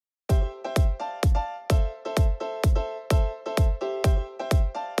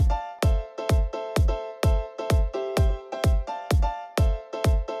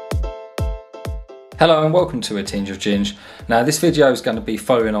Hello and welcome to A Tinge of Ginge. Now this video is going to be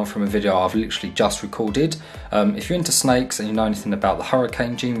following on from a video I've literally just recorded. If you're into snakes and you know anything about the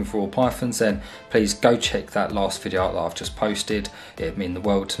hurricane gene with raw pythons, then please go check that last video out that I've just posted. It'd mean the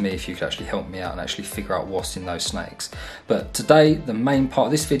world to me if you could actually help me out and actually figure out what's in those snakes. But today the main part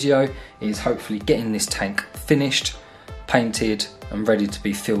of this video is hopefully getting this tank finished, painted and ready to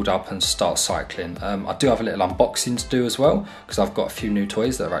be filled up and start cycling. I do have a little unboxing to do as well because I've got a few new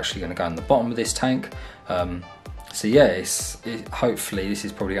toys that are actually going to go in the bottom of this tank. So yeah, hopefully this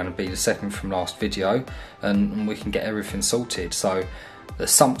is probably going to be the second from last video and we can get everything sorted. So the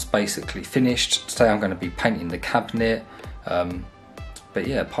sump's basically finished. Today I'm going to be painting the cabinet. But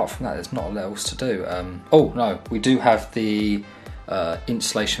yeah, apart from that there's not a lot else to do. Oh no, we do have the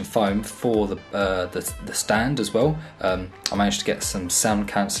insulation foam for the stand as well. I managed to get some sound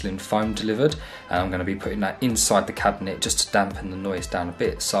cancelling foam delivered and I'm going to be putting that inside the cabinet just to dampen the noise down a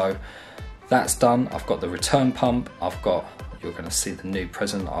bit. So that's done. I've got the return pump. You're going to see the new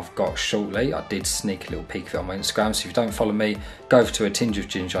present I've got shortly. I did sneak a little peek of it on my Instagram, so if you don't follow me, go over to A Tinge of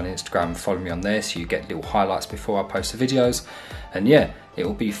Ginge on Instagram and follow me on there so you get little highlights before I post the videos. And yeah, it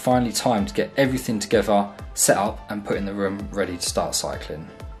will be finally time to get everything together, set up and put in the room ready to start cycling.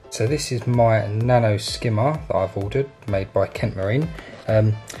 So this is my Nano Skimmer that I've ordered, made by Kent Marine.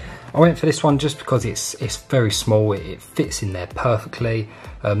 I went for this one just because it's very small, it fits in there perfectly.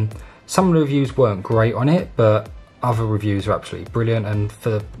 Some of the reviews weren't great on it, but other reviews are absolutely brilliant, and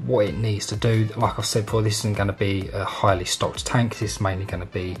for what it needs to do, like I've said before, this isn't going to be a highly stocked tank. This is mainly going to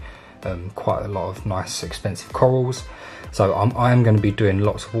be quite a lot of nice expensive corals. So I am going to be doing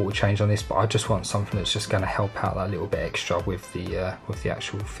lots of water change on this, but I just want something that's just going to help out that little bit extra with the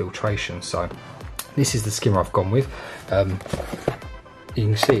actual filtration. So this is the skimmer I've gone with. You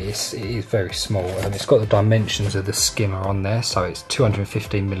can see it is very small. It's got the dimensions of the skimmer on there, so it's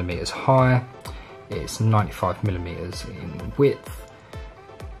 215mm high, it's 95mm in width,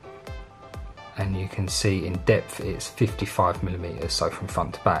 and you can see in depth it's 55mm, so from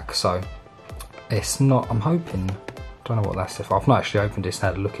front to back. So it's not, I'm hoping, don't know what that's for. I've not actually opened this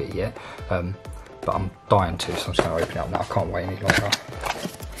and had a look at it yet, but I'm dying to, so I'm just going to open it up now. I can't wait any longer.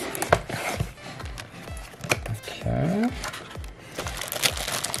 Okay.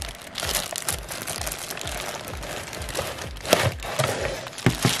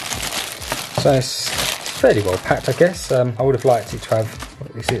 So it's fairly well packed, I guess. I would have liked it to have,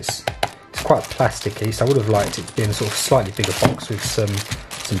 it's quite plasticky, so I would have liked it to be in a sort of slightly bigger box with some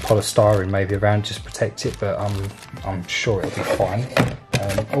polystyrene maybe around just to protect it, but I'm sure it'll be fine.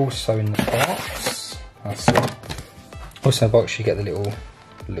 Also in the box, also in the box you get the little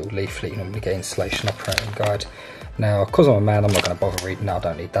leaflet you normally get, installation operating guide. Now, because I'm a man, I'm not going to bother reading that, I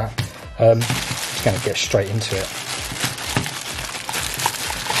don't need that. I'm just going to get straight into it.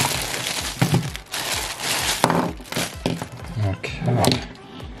 Okay,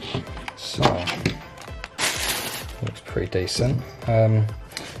 so looks pretty decent.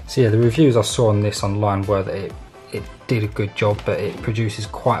 So yeah, the reviews I saw on this online were that it did a good job, but it produces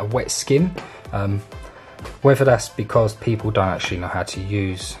quite a wet skim. Whether that's because people don't actually know how to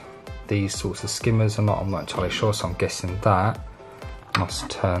use these sorts of skimmers or not, I'm not entirely sure, so I'm guessing that must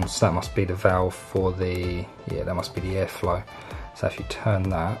turn, so that must be the valve for the, yeah, that must be the airflow. So if you turn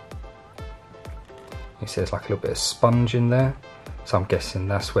that, you see there's like a little bit of sponge in there, so I'm guessing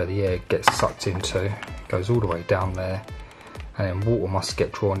that's where the air gets sucked into, goes all the way down there, and then water must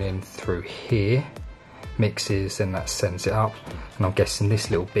get drawn in through here, mixes, then that sends it up, and I'm guessing this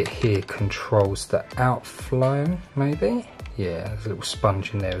little bit here controls the outflow, maybe? Yeah, there's a little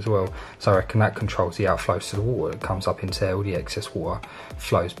sponge in there as well, so I reckon that controls the outflow, so the water that comes up into there, all the excess water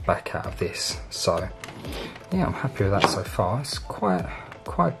flows back out of this. So yeah, I'm happy with that so far. It's quite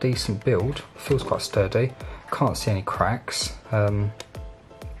a decent build, feels quite sturdy, can't see any cracks.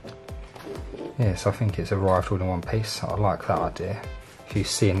 Yeah, so I think it's arrived all in one piece. I like that idea. If you're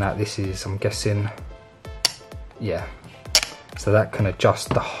seeing that, this is, I'm guessing, yeah, so that can adjust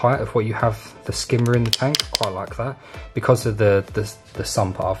the height of what you have the skimmer in the tank. Quite like that. Because of the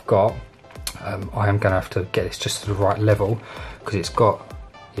sump I've got, I am going to have to get this just to the right level because it's got,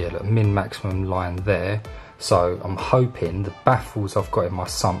 yeah, look, min maximum line there. So I'm hoping the baffles I've got in my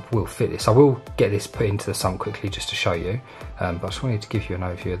sump will fit this. I will get this put into the sump quickly just to show you, but I just wanted to give you an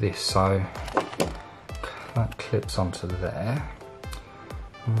overview of this. So that clips onto there.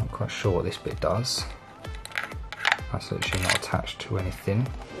 I'm not quite sure what this bit does. That's literally not attached to anything.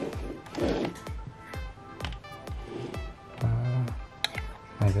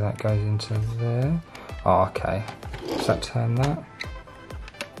 Maybe that goes into there. Oh, okay. Does that turn that?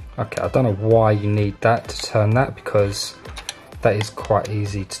 Okay, I don't know why you need that to turn that, because that is quite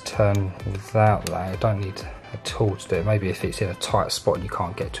easy to turn without that. You don't need a tool to do it. Maybe if it's in a tight spot and you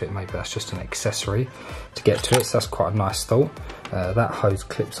can't get to it, maybe that's just an accessory to get to it, so that's quite a nice thought. That hose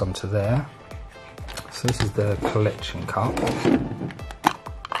clips onto there. So this is the collection cup.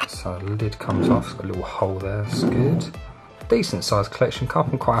 So the lid comes off, it's got a little hole there, that's good. Decent sized collection cup,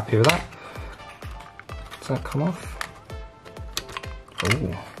 I'm quite happy with that. Does that come off?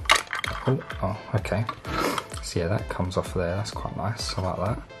 Ooh. Oh, okay. So yeah, that comes off there, that's quite nice, I like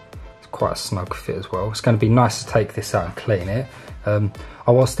that. It's quite a snug fit as well. It's going to be nice to take this out and clean it.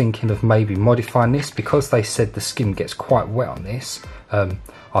 I was thinking of maybe modifying this, because they said the skim gets quite wet on this. I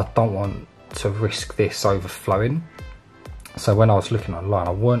don't want to risk this overflowing. So when I was looking online,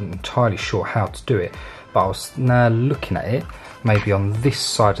 I weren't entirely sure how to do it, but I was now looking at it, maybe on this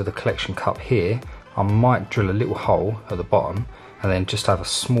side of the collection cup here, I might drill a little hole at the bottom and then just have a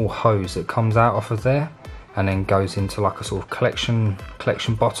small hose that comes out off of there and then goes into like a sort of collection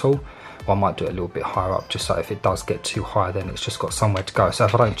bottle. Or I might do it a little bit higher up, just so if it does get too high, then it's just got somewhere to go. So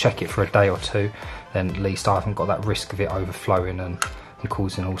if I don't check it for a day or two, then at least I haven't got that risk of it overflowing and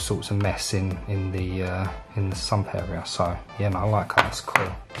causing all sorts of mess in the sump area. So yeah, no, I like that, that's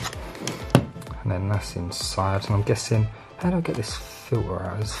cool. And then that's inside, and I'm guessing, how do I get this filter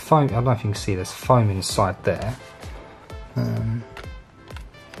out? There's foam, I don't know if you can see, there's foam inside there.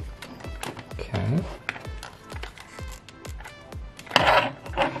 Okay.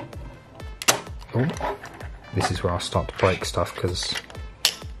 Oh, this is where I start to break stuff, because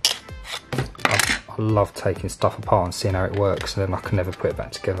I love taking stuff apart and seeing how it works, and then I can never put it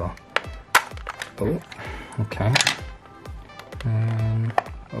back together. Oh, okay.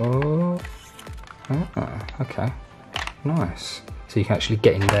 Okay, nice. So you can actually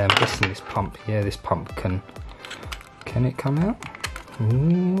get in there. I'm guessing this pump, yeah, this pump can it come out?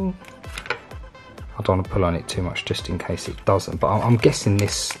 Ooh. I don't want to pull on it too much just in case it doesn't, but I'm guessing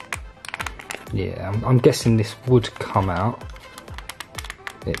this, yeah, I'm guessing this would come out.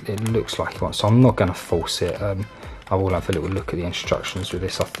 It looks like it wants, so I'm not going to force it. I will have a little look at the instructions with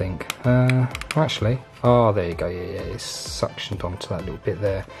this, I think. Actually, oh, there you go, yeah, it's suctioned onto that little bit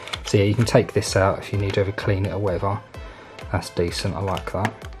there. So yeah, you can take this out if you need to ever clean it or whatever. That's decent, I like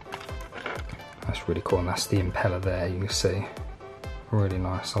that. That's really cool, and that's the impeller there, you can see. Really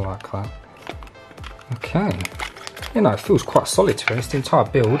nice, I like that. Okay, you know, it feels quite solid to be honest. The entire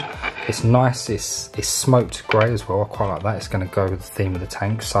build, it's nice, it's smoked grey as well, I quite like that. It's going to go with the theme of the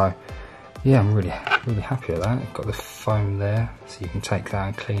tank, so yeah, I'm really happy with that. You've got the foam there, so you can take that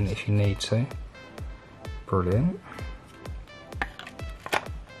and clean it if you need to. Brilliant.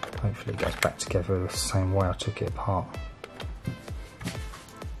 Hopefully it goes back together the same way I took it apart.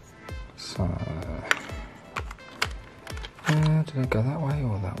 So, did I go that way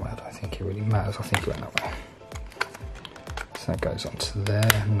or that way? I don't think it really matters. I think it went that way. So that goes onto there,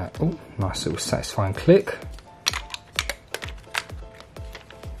 and that, oh, nice little satisfying click.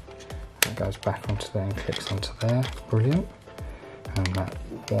 That goes back onto there and clicks onto there. Brilliant. And that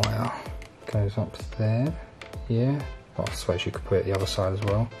wire goes up there. Yeah. Well, I suppose you could put it the other side as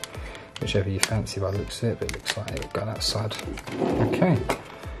well, whichever you fancy by the looks of it, but it looks like it'll go that side. Okay.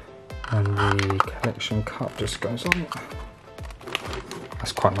 And the collection cup just goes on.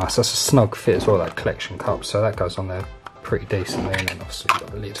 That's quite nice. That's a snug fit as well, that collection cup, so that goes on there pretty decently, and then obviously you've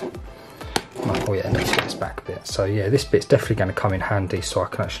got the lid. Oh yeah, let's get this back a bit. So yeah, this bit's definitely going to come in handy, so I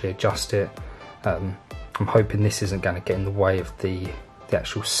can actually adjust it. I'm hoping this isn't going to get in the way of the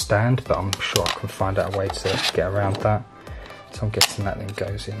actual stand, but I'm sure I can find out a way to get around that. So I'm guessing that then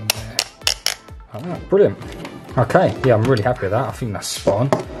goes in there. Oh, brilliant. Okay, yeah, I'm really happy with that. I think that's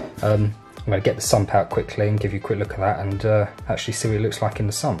spot on. I'm going to get the sump out quickly and give you a quick look at that, and actually see what it looks like in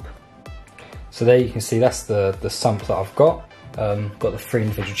the sump. So there you can see that's the sump that I've got. Got the 3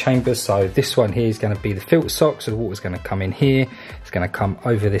 individual chambers, so this one here is going to be the filter sock, so the water's going to come in here, it's going to come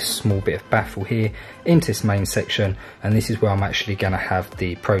over this small bit of baffle here into this main section, and this is where I'm actually going to have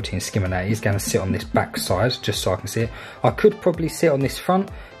the protein skimmer. Now it's going to sit on this back side just so I can see it. I could probably sit on this front,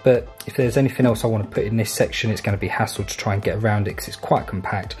 but if there's anything else I want to put in this section, it's going to be hassle to try and get around it because it's quite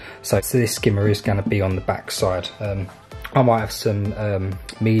compact. So this skimmer is going to be on the back side. I might have some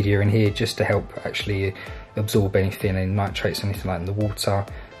media in here just to help actually absorb anything, any nitrates, anything like in the water.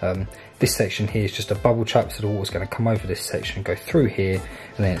 This section here is just a bubble trap, so the water's going to come over this section, go through here,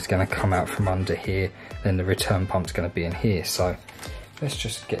 and then it's going to come out from under here. Then the return pump's going to be in here. So let's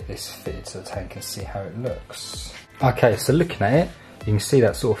just get this fitted to the tank and see how it looks. Okay, so looking at it, you can see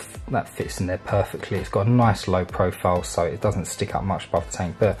that that fits in there perfectly. It's got a nice low profile, so it doesn't stick up much above the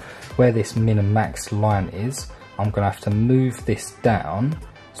tank. But where this min and max line is, I'm going to have to move this down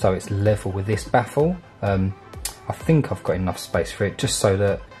so it's level with this baffle. I think I've got enough space for it, just so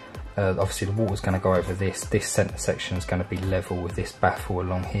that obviously the water's going to go over this centre section is going to be level with this baffle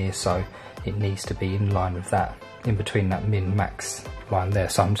along here, so it needs to be in line with that, in between that min max line there.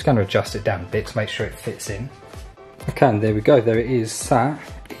 So I'm just going to adjust it down a bit to make sure it fits in. Okay, and there we go, there it is sat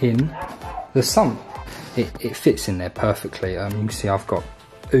in the sump. It fits in there perfectly. You can see I've got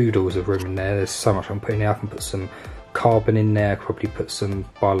oodles of room in there. There's so much I'm putting there. I can put some carbon in there, probably put some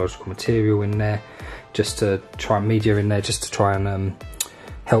biological material in there, just to try media in there, just to try and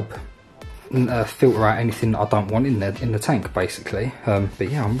help filter out anything that I don't want in there in the tank, basically. But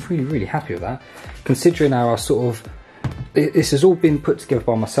yeah, I'm really happy with that, considering how I sort of, this has all been put together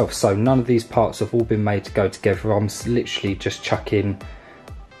by myself, so none of these parts have all been made to go together. I'm literally just chucking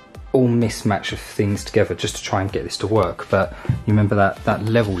all mismatch of things together just to try and get this to work. But you remember that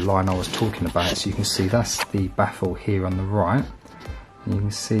level line I was talking about, so you can see that's the baffle here on the right. You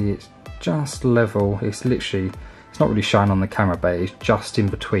can see it's just level, it's literally, it's not really showing on the camera, but it's just in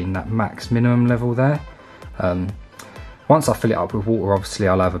between that max minimum level there. Once I fill it up with water, obviously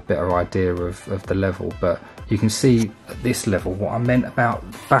I'll have a better idea of the level, but you can see at this level what I meant about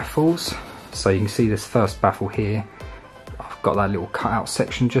baffles. So you can see this first baffle here, I've got that little cutout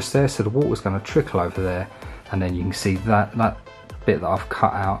section just there, so the water's going to trickle over there, and then you can see that bit that I've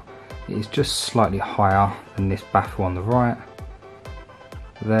cut out is just slightly higher than this baffle on the right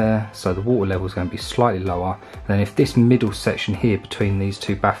there, so the water level is going to be slightly lower. And then if this middle section here between these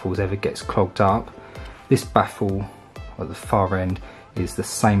two baffles ever gets clogged up, this baffle at the far end is the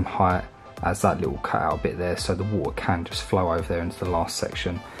same height as that little cutout bit there, so the water can just flow over there into the last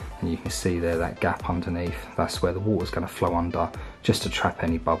section. And you can see there that gap underneath, that's where the water's going to flow under, just to trap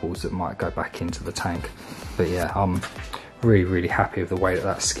any bubbles that might go back into the tank. But yeah, I'm really happy with the way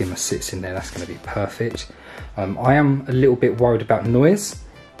that skimmer sits in there. That's going to be perfect. I am a little bit worried about noise.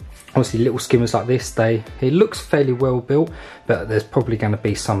 Obviously little skimmers like this, it looks fairly well built, but there's probably going to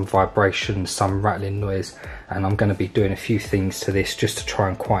be some vibration, some rattling noise, and I'm going to be doing a few things to this just to try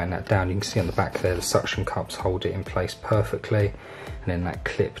and quieten that down. You can see on the back there the suction cups hold it in place perfectly, and then that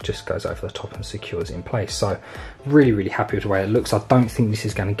clip just goes over the top and secures it in place. So really happy with the way it looks. I don't think this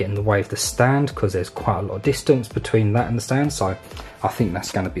is going to get in the way of the stand, because there's quite a lot of distance between that and the stand, so I think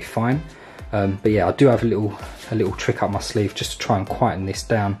that's going to be fine. But yeah, I do have a little trick up my sleeve just to try and quieten this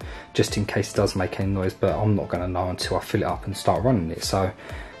down, just in case it does make any noise, but I'm not going to know until I fill it up and start running it. So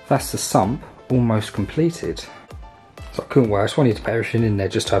that's the sump almost completed. So I couldn't wait, I just wanted to put everything in there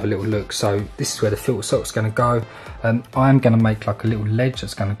just to have a little look. So this is where the filter sock's going to go. I am going to make like a little ledge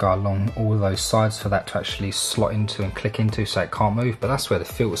that's going to go along all of those sides for that to actually slot into and click into, so it can't move, but that's where the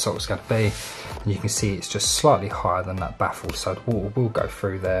filter sock's going to be. And you can see it's just slightly higher than that baffle, so the water will go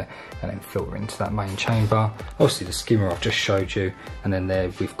through there and then filter into that main chamber. Obviously the skimmer I've just showed you, and then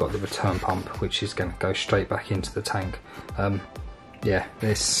there we've got the return pump, which is going to go straight back into the tank. Yeah,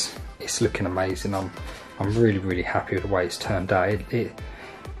 it's looking amazing. I'm really happy with the way it's turned out.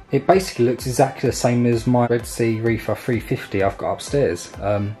 It basically looks exactly the same as my Red Sea Reefer 350 I've got upstairs.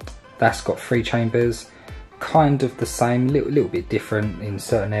 That's got 3 chambers, kind of the same, little bit different in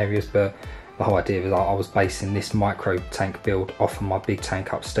certain areas, but the whole idea was I was basing this micro tank build off of my big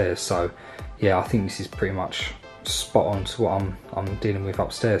tank upstairs. So yeah, I think this is pretty much spot on to what I'm dealing with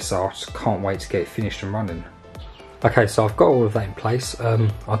upstairs, so I just can't wait to get it finished and running. Okay, so I've got all of that in place. I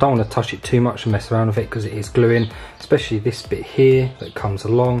don't want to touch it too much and mess around with it because it is gluing, especially this bit here that comes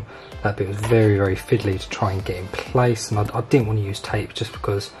along. That bit was very fiddly to try and get in place, and I didn't want to use tape just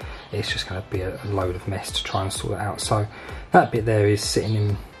because it's just going to be a load of mess to try and sort it out. So that bit there is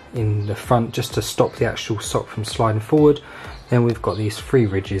sitting in the front just to stop the actual sock from sliding forward. Then we've got these 3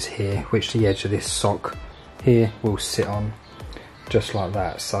 ridges here, which the edge of this sock here will sit on, just like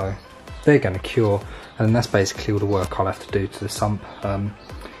that. So they're going to cure, and that's basically all the work I'll have to do to the sump.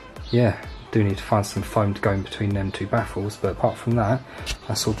 Yeah, do need to find some foam to go in between them 2 baffles, but apart from that,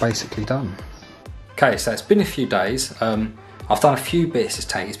 that's all basically done. Okay, so it's been a few days. I've done a few bits this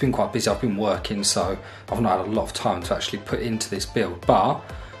tank. It's been quite busy, I've been working, so I've not had a lot of time to actually put into this build, but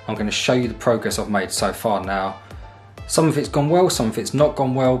I'm going to show you the progress I've made so far now. Some of it's gone well, some of it's not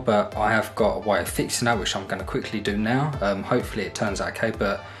gone well, but I have got a way of fixing that, which I'm going to quickly do now. Hopefully it turns out okay,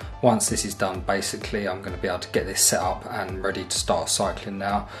 but once this is done, basically I'm going to be able to get this set up and ready to start cycling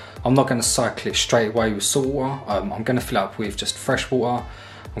now. I'm not going to cycle it straight away with salt water. I'm going to fill it up with just fresh water.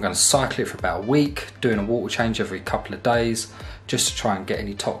 I'm going to cycle it for about a week, doing a water change every couple of days, just to try and get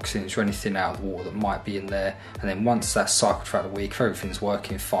any toxins or anything out of the water that might be in there. And then once that's cycled throughout the week, if everything's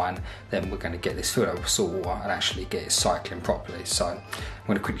working fine, then we're going to get this filled up with salt water and actually get it cycling properly. So I'm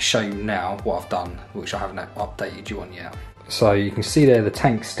going to quickly show you now what I've done, which I haven't updated you on yet. So you can see there the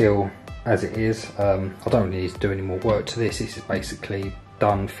tank's still as it is. I don't really need to do any more work to this. This is basically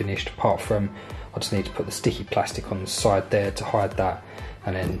done, finished, apart from I just need to put the sticky plastic on the side there to hide that,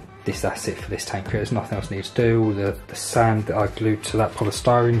 and then that's it for this tank. There's nothing else I need to do. All the sand that I glued to that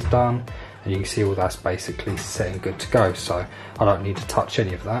polystyrene's done, and you can see all that's basically set and good to go, so I don't need to touch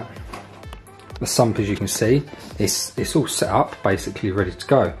any of that. The sump, as you can see, it's all set up, basically ready to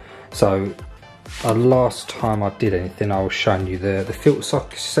go. So last time I did anything, I was showing you the filter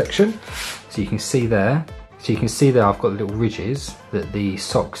socket section. So you can see there. So you can see there I've got little ridges that the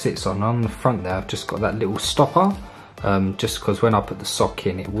sock sits on. On the front there I've just got that little stopper, just because when I put the sock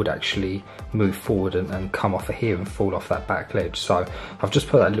in it would actually move forward and come off of here and fall off that back ledge. So I've just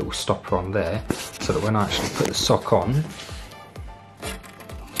put that little stopper on there so that when I actually put the sock on,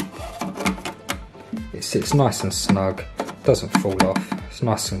 it sits nice and snug, doesn't fall off, it's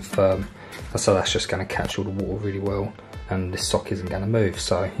nice and firm. So that's just going to catch all the water really well, and this sock isn't going to move.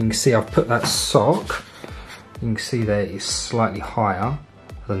 So you can see I've put that sock, you can see there it's slightly higher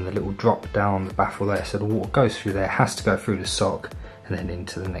than the little drop down on the baffle there, so the water goes through there, has to go through the sock and then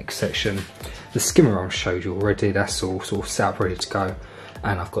into the next section. The skimmer I've showed you already, that's all sort of set up ready to go,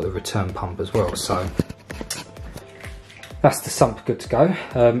 and I've got the return pump as well, so that's the sump good to go.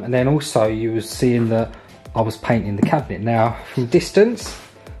 And then also you were seeing that I was painting the cabinet. Now from distance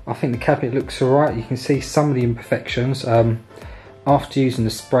I think the cabinet looks alright. You can see some of the imperfections. After using the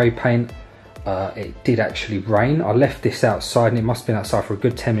spray paint, it did actually rain. I left this outside and it must have been outside for a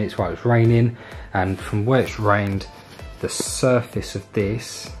good 10 minutes while it was raining, and from where it's rained, the surface of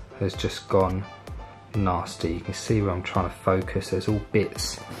this has just gone nasty. You can see where I'm trying to focus, there's all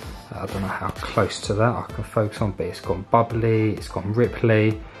bits, I don't know how close to that I can focus on, but it's gone bubbly, it's gone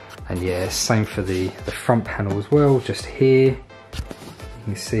ripply, and yeah, same for the front panel as well, just here. You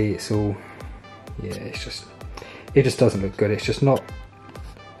can see it's all, yeah, it just doesn't look good. It's just not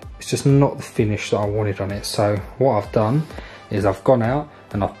the finish that I wanted on it. So what I've done is I've gone out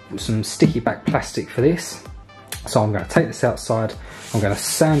and I've put some sticky back plastic for this. So I'm going to take this outside, I'm going to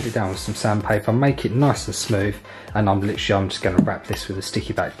sand it down with some sandpaper, make it nice and smooth, and I'm just going to wrap this with a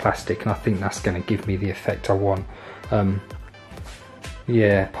sticky back plastic, and I think that's going to give me the effect I want.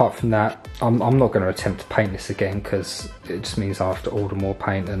 Yeah, apart from that, I'm not going to attempt to paint this again because it just means I have to order more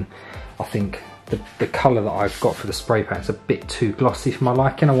paint, and I think the colour that I've got for the spray paint is a bit too glossy for my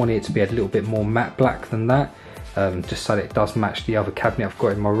liking. I want it to be a little bit more matte black than that, just so that it does match the other cabinet I've got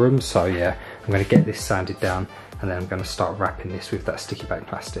in my room. So yeah, I'm going to get this sanded down and then I'm going to start wrapping this with that sticky back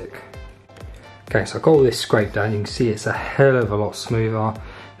plastic. Okay, so I've got all this scraped down. You can see it's a hell of a lot smoother.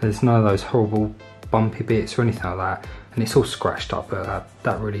 There's none of those horrible bumpy bits or anything like that, and it's all scratched up, but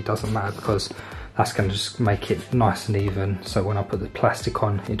that really doesn't matter because that's going to just make it nice and even, so when I put the plastic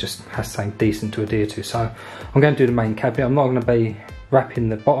on it just has something decent to adhere to. So I'm going to do the main cabinet. I'm not going to be wrapping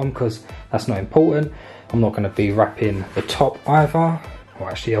the bottom because that's not important. I'm not going to be wrapping the top either, or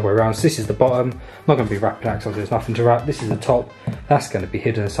actually the other way around. So this is the bottom, I'm not going to be wrapping that because there's nothing to wrap. This is the top, that's going to be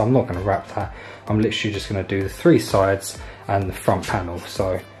hidden, so I'm not going to wrap that. I'm literally just going to do the 3 sides and the front panel.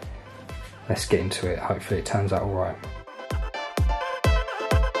 So let's get into it, hopefully it turns out alright.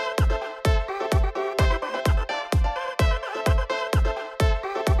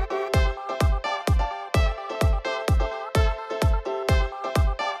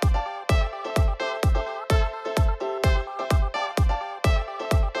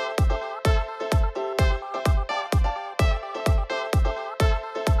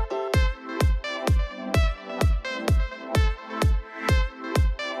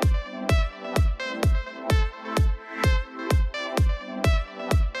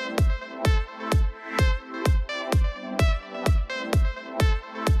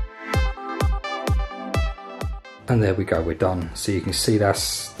 And there we go, we're done. So you can see that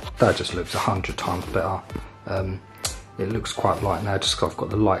just looks 100 times better. It looks quite light now just because I've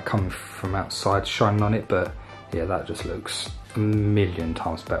got the light coming from outside shining on it, but yeah, that just looks a million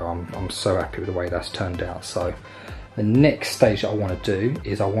times better. I'm so happy with the way that's turned out. So the next stage that I want to do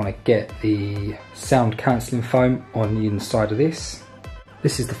is I want to get the sound cancelling foam on the inside of this.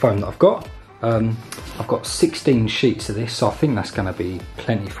 This is the foam that I've got. I've got 16 sheets of this, so I think that's going to be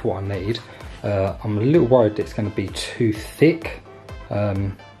plenty for what I need. I'm a little worried that it's going to be too thick.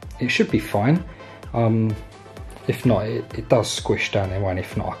 It should be fine. If not, it does squish down anyway, and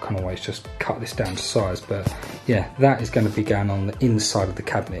if not, I can always just cut this down to size. But yeah, that is going to be going on the inside of the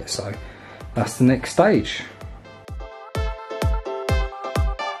cabinet, so that's the next stage.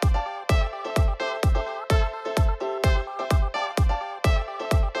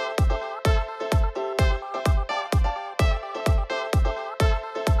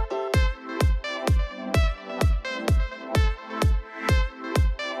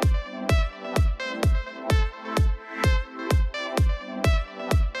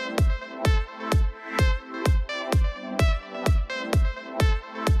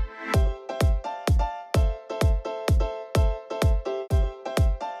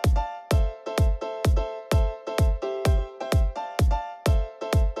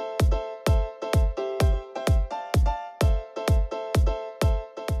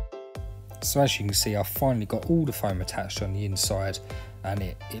 So as you can see, I've finally got all the foam attached on the inside, and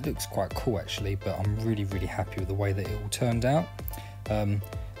it looks quite cool actually, but I'm really happy with the way that it all turned out.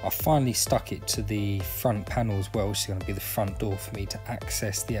 I finally stuck it to the front panel as well, which is going to be the front door for me to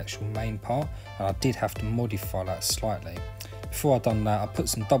access the actual main part, and I did have to modify that slightly. Before I'd done that, I put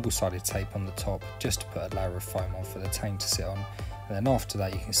some double-sided tape on the top just to put a layer of foam on for the tank to sit on, and then after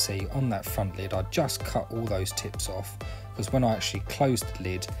that you can see on that front lid I just cut all those tips off, because when I actually closed the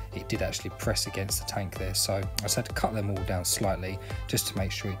lid it did actually press against the tank there, so I just had to cut them all down slightly just to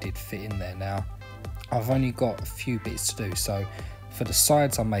make sure it did fit in there. Now I've only got a few bits to do, so for the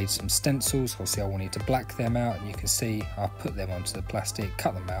sides I made some stencils. Obviously I wanted to black them out, and you can see I put them onto the plastic,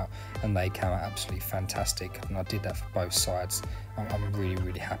 cut them out, and they came out absolutely fantastic, and I did that for both sides. I'm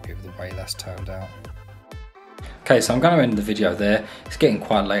really happy with the way that's turned out. Okay, so I'm going to end the video there. It's getting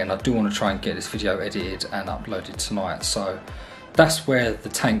quite late and I do want to try and get this video edited and uploaded tonight, so that's where the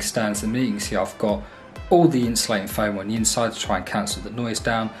tank stands. And you can see I've got all the insulating foam on the inside to try and cancel the noise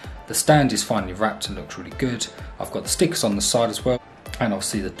down. The stand is finally wrapped and looks really good. I've got the stickers on the side as well, and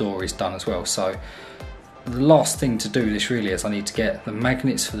obviously the door is done as well. So the last thing to do with this really is I need to get the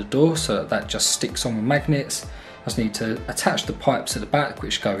magnets for the door so that just sticks on with magnets. I just need to attach the pipes at the back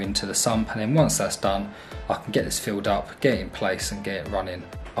which go into the sump, and then once that's done I can get this filled up, get it in place and get it running.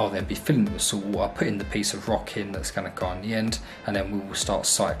 I'll then be filling it with salt water, putting the piece of rock in that's going to go on the end, and then we will start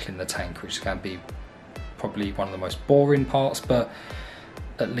cycling the tank, which is going to be probably one of the most boring parts, but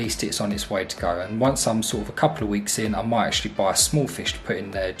at least it's on its way to go. And once I'm sort of a couple of weeks in, I might actually buy a small fish to put in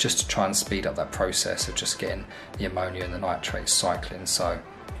there just to try and speed up that process of just getting the ammonia and the nitrates cycling. So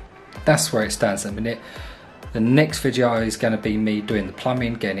that's where it stands at the minute. The next video is going to be me doing the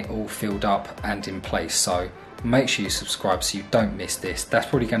plumbing, getting it all filled up and in place, so make sure you subscribe so you don't miss this. That's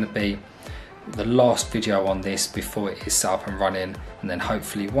probably going to be the last video on this before it is set up and running, and then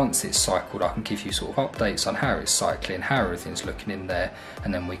hopefully once it's cycled I can give you sort of updates on how it's cycling, how everything's looking in there,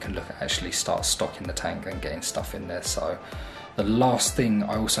 and then we can look at actually start stocking the tank and getting stuff in there. So the last thing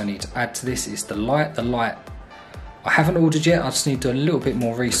I also need to add to this is the light. The light I haven't ordered yet, I just need to do a little bit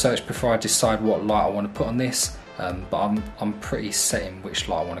more research before I decide what light I want to put on this. But I'm pretty set in which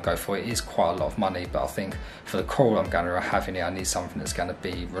light I want to go for. It is quite a lot of money, but I think for the coral I'm going to have in here I need something that's going to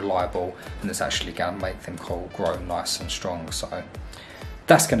be reliable and that's actually going to make them coral grow nice and strong. So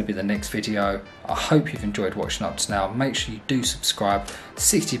that's going to be the next video. I hope you've enjoyed watching up to now. Make sure you do subscribe.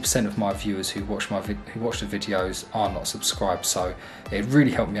 60% of my viewers who watch the videos are not subscribed, so it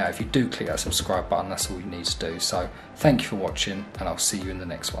really helped me out if you do click that subscribe button. That's all you need to do. So thank you for watching, and I'll see you in the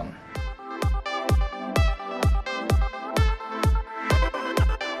next one.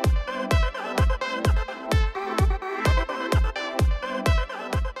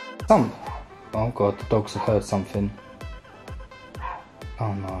 Oh god, the dogs have heard something.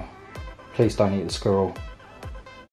 Oh no. Please don't eat the squirrel.